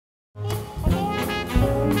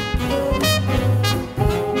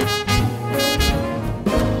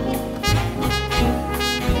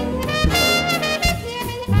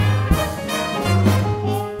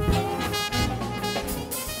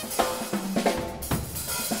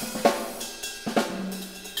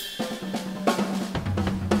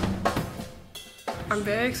I'm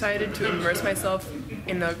very excited to immerse myself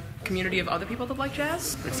in the community of other people that like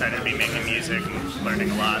jazz. Excited to be making music and learning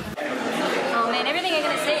a lot. Oh man, everything I'm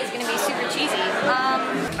going to say is going to be super cheesy.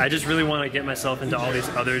 I just really want to get myself into all these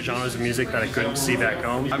other genres of music that I couldn't see back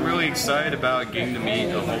home. I'm really excited about getting to meet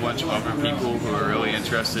a whole bunch of other people who are really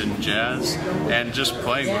interested in jazz and just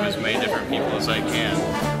playing with as many different people as I can.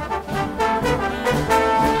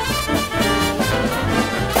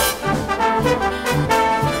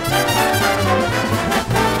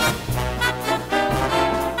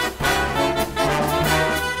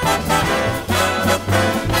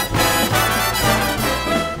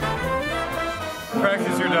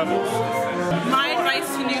 Practice your doubles. My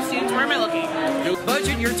advice to new students, where am I looking?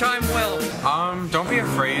 Budget your time well. Don't be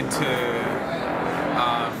afraid to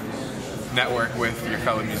network with your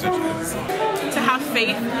fellow musicians. To have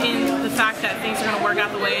faith in the fact that things are going to work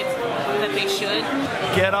out the way that they should.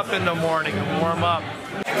 Get up in the morning and warm up.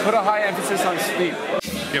 Put a high emphasis on sleep.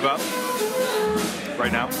 Give up.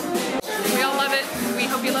 Right now. We all love it. We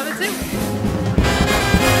hope you love it too.